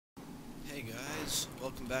guys,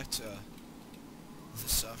 welcome back to The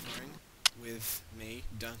Suffering with me,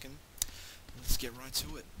 Duncan. Let's get right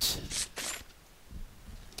to it.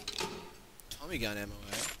 Tommy gun ammo,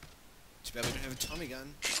 eh? Too bad we don't have a Tommy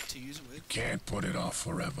gun to use it with. Can't put it off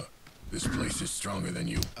forever. This place is stronger than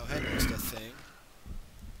you. Oh hey, there's that thing.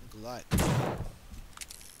 Look light. Can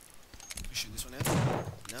we shoot this one out?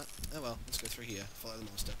 No? Oh well, let's go through here. Follow the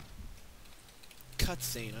monster.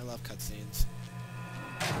 Cutscene, I love cutscenes.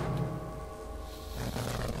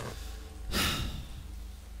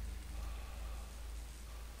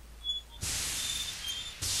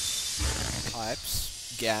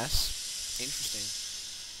 Pipes, gas, interesting.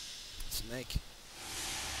 What's it make?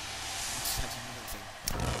 Let's have to do anything.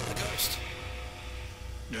 The ghost.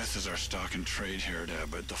 Death is our stock and trade here,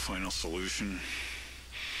 Dad, but the final solution.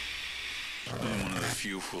 I'm one of the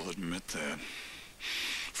few who will admit that.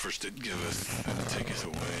 First it giveth, then it taketh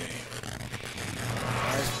away.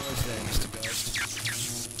 Where's there, Mr. Ghost?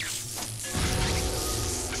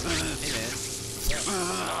 Hey man, what's up?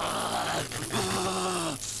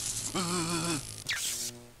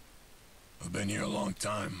 I've been here a long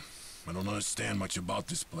time. I don't understand much about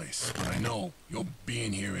this place, but I know your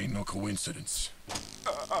being here ain't no coincidence.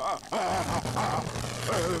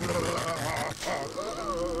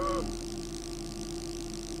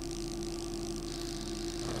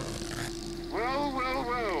 Well,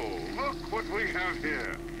 look what we have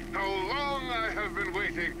here. How long I have been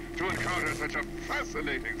waiting to encounter such a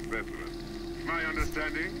fascinating specimen. My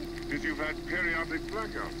understanding is you've had periodic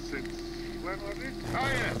blackouts since, when was it? Ah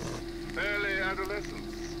yes, early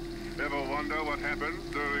adolescence. Ever wonder what happens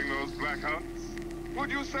during those blackouts?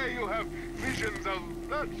 Would you say you have visions of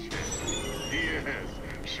bloodshed? Yes,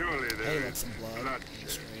 surely there is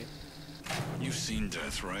bloodshed. You've seen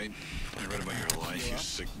death, right? I read about your life, you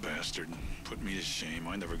sick bastard. Put me to shame.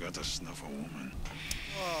 I never got to snuff a woman.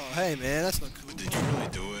 Oh, hey man, that's not cool. But did you really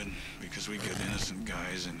do it? Because we get innocent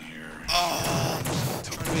guys in here. Oh,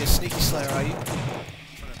 trying to be a sneaky slayer, are you? Trying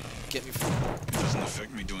to get me from... It doesn't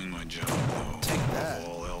affect me doing my job, though. Take that.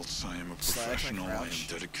 Above all else, I am a professional. I am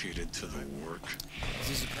dedicated to the work.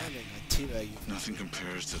 This is branding. I teabag you. Nothing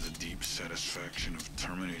compares to the deep satisfaction of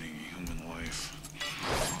terminating a human life.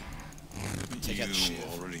 You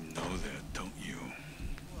already know that, don't you?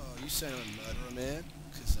 Whoa, you saying I'm a murderer, man?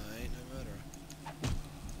 Because I ain't no murderer.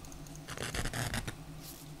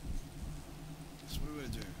 So what are we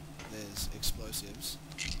gonna do? There's explosives.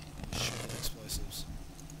 Shoot the explosives.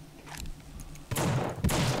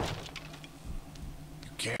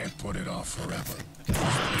 You can't put it off forever. Okay. This is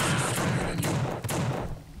stronger than you.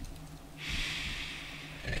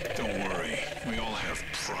 Don't worry, we all have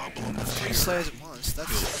problems. 3 slayers at once, They'll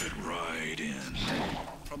that's fit right in.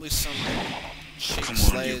 probably some cheap Come on, you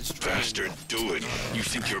slayers. bastard, do it. You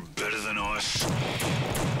think you're better than us?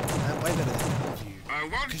 I'm way better than all of you. I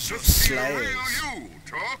want to you're see real slayers. you,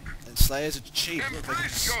 Talk. And slayers are cheap. Look, they can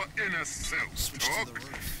Embrace your inner self, switch to Talk. the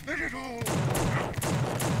roof. Let it all out.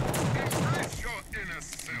 Embrace your inner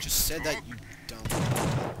self. You just said that, you dumb.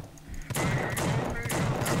 I can only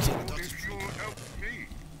help Keep you it talking if you'll help me.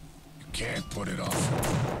 You can't put it off.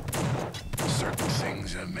 Certain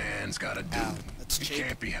things a man's gotta do. Ow, that's It cheap.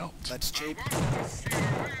 can't be helped. That's cheap. I want to see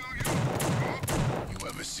real you, Talk. You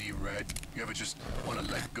ever see red? You ever just want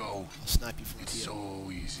to let go? I'll snipe you from It's here.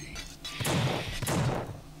 so easy.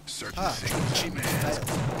 Certain Ah, things a cheap man's fail.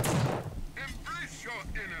 Embrace your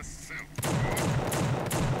inner self, Talk.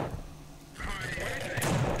 I'm waiting.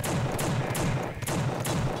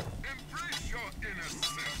 Embrace your inner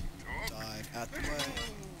self, Talk. Dive out the way.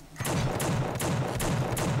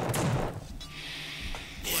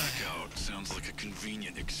 Blackout sounds like a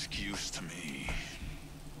convenient excuse to me.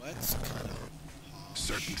 What's kind of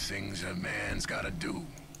Certain things a man's gotta do.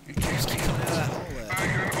 It just can't be keep coming out of helped. that hole I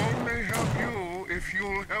there. can only help you if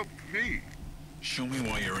you'll help me. Show me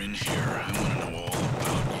why you're in here. I want to know all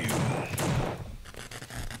about you.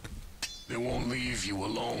 They won't leave you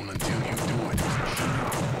alone until you do it. I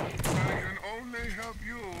can only help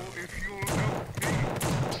you if you'll help me.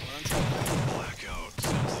 What I'm trying to do. Blackout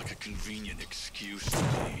sounds like a convenient excuse to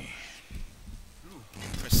me.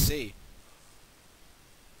 Press C.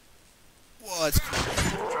 Whoa, it's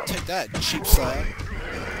cool. Take that, cheap slayer.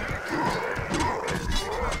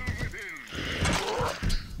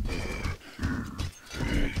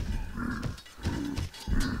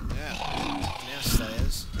 Yeah. Now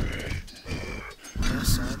slayers. Now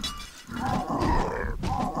son.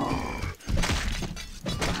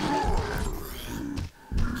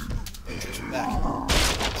 Tricks me back.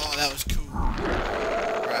 Oh, that was cool.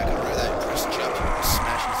 Right, go right there. Press jump,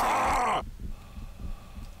 smash your thing.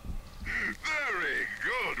 Very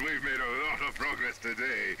good. We've made a lot of progress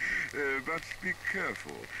today. But be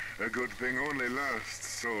careful. A good thing only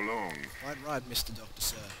lasts so long. Quite right, Mr. Doctor,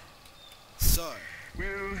 sir. So.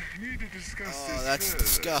 We'll need to discuss this Oh, that's further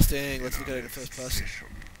disgusting. Let's in look at our it in first next person. session.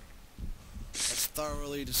 That's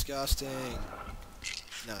thoroughly disgusting.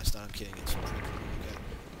 No, it's not. I'm kidding. It's pretty cool. Okay.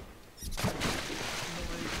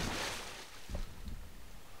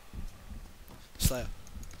 Slayer.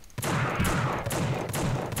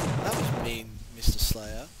 That was mean, Mr.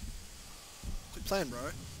 Slayer. Quit playing, bro.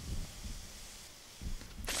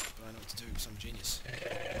 But I know what to do, because I'm a genius.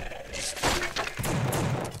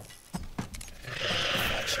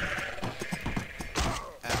 Action.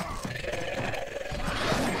 Ow.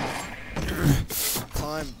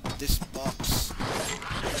 Climb this box.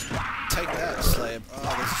 Take that, Slayer.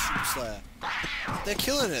 Oh, there's a Super Slayer. They're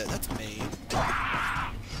killing it. That's mean.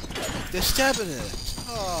 They're stabbing it.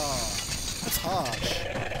 Oh, that's harsh.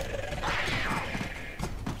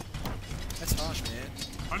 That's harsh, man.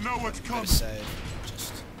 I know what's Better coming. save.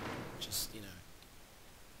 Just, you know.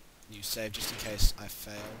 New save just in case I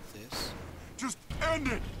fail this. Just end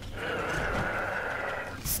it.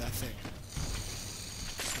 It's that thing.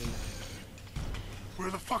 Where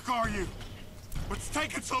the fuck are you? What's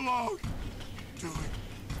taking so long? Do it.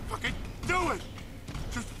 Fucking do it.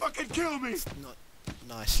 Just fucking kill me. It's not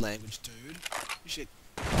nice language, dude. You should...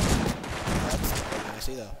 That's not very nice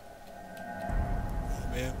either. Oh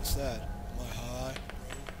man, what's that? Am I high, bro?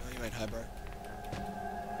 No, you ain't high, bro.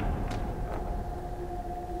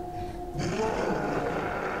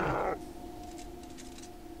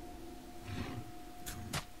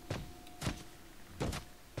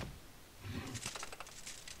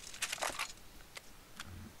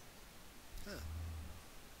 Huh.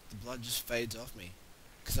 The blood just fades off me.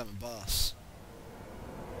 Because I'm a boss.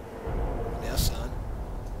 Now, son.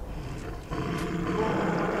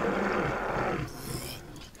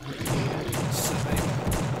 So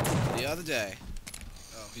anyway, the other day...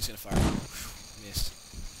 Oh, he's gonna fire. Missed.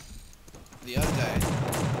 The other day,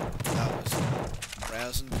 I was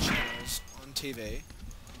browsing the channels on TV,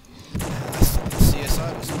 and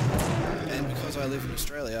CSI was on. And because I live in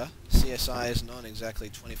Australia, CSI isn't on exactly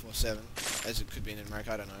 24/7, as it could be in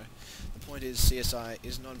America, I don't know. The point is, CSI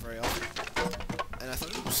is not very often. And I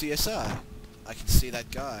thought, ooh, CSI. I can see that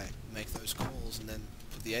guy make those calls and then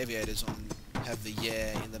put the aviators on, have the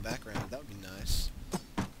yeah in the background. That would be nice.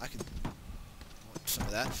 I could want some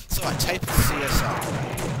of that. So I taped CSI.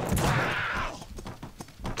 Oh,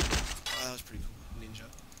 that was pretty cool. Ninja.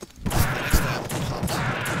 So the next day I'm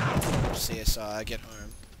pumped. CSI, I get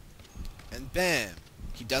home. And bam!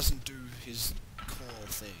 He doesn't do his call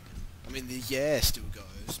thing. I mean, the yeah still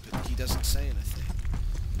goes, but he doesn't say anything.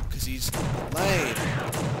 Because he's lame.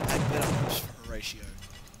 I had better hopes for Horatio.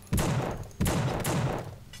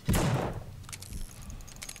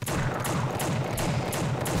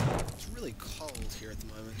 It's really cold here at the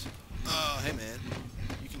moment. Oh, hey man.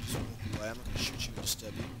 You can just walk away. I'm not going to shoot you and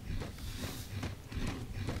disturb you.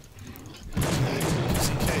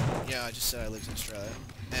 Yeah, I just said I lived in Australia.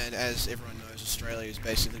 And as everyone knows, Australia is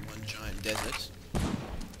basically one giant desert.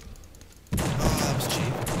 Oh, that was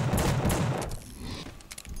cheap.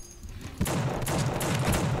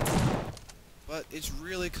 But it's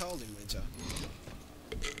really cold in winter.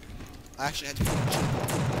 I actually had to put a jumper on.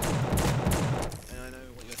 And I know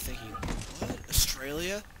what you're thinking. What?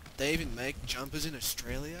 Australia? They even make jumpers in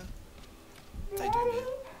Australia? They do, man.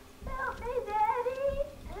 Help me, Daddy!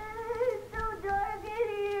 It's so dark in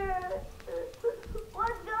here!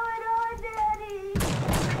 What's going on, Daddy?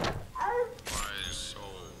 My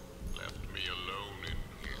soul left me alone in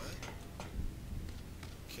here. What?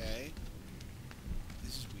 Okay.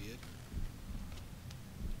 This is weird.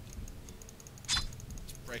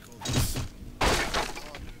 Let's break all this. Oh,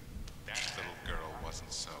 That little girl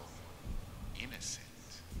wasn't so innocent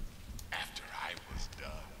after I was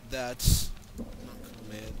done. that's not cool,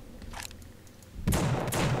 man.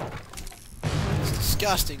 It's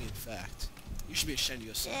disgusting, in fact. You should be ashamed of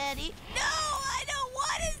yourself. Daddy? No! I don't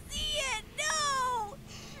want to see it! No!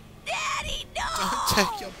 Daddy, no! Don't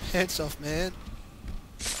take your pants off, man.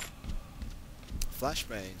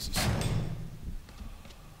 Flashbangs, you say.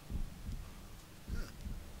 Huh.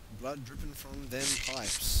 Blood dripping from them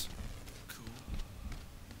pipes. Cool.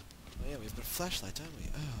 Oh yeah, we've got a flashlight, don't we?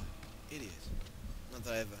 Oh, idiot. Not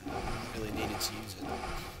that I ever really needed to use it.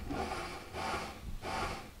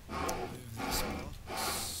 Move this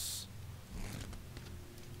box.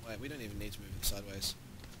 Wait, we don't even need to move it sideways.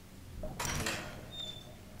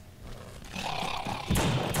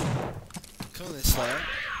 Come on then, Slayer.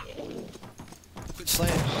 Quit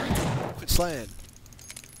slaying. Quit slaying.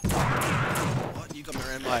 What? You got me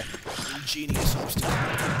around my ingenious obstacle.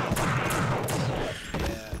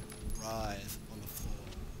 Yeah.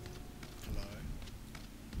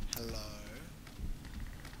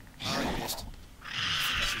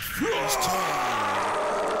 It's time.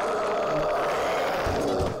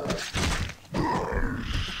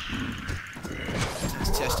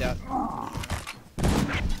 Let's test out.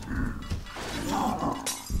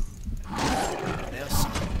 Now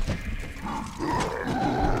some.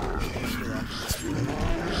 Heal up.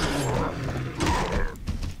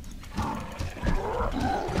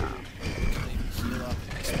 Heal up.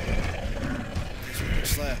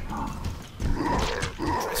 Slayer.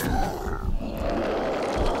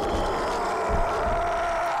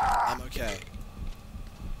 I'm okay.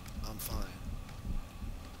 I'm fine.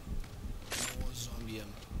 More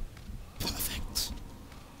zombium. Perfect.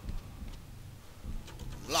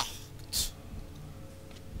 Locked.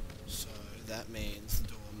 So that means the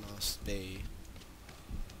door must be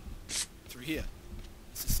through here.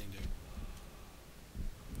 What's this thing do?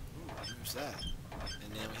 Ooh, moves that.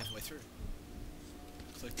 And now we have a way through.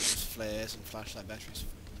 Click those flares and flashlight batteries.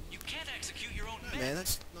 You can't execute your own No, man,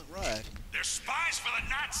 that's not right. They're spies for the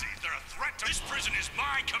Nazis. They're a threat to... This prison is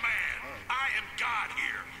my command. I am God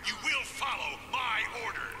here. You will follow my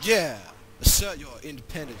orders. Yeah! Assert your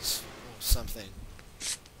independence or something.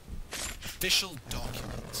 Official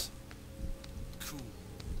document. Cool.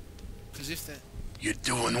 Because if that... You're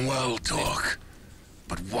doing well, dog.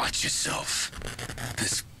 But watch yourself.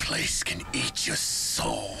 This place can eat your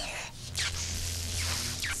soul.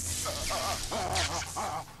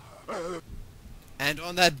 And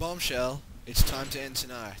on that bombshell, it's time to end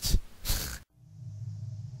tonight.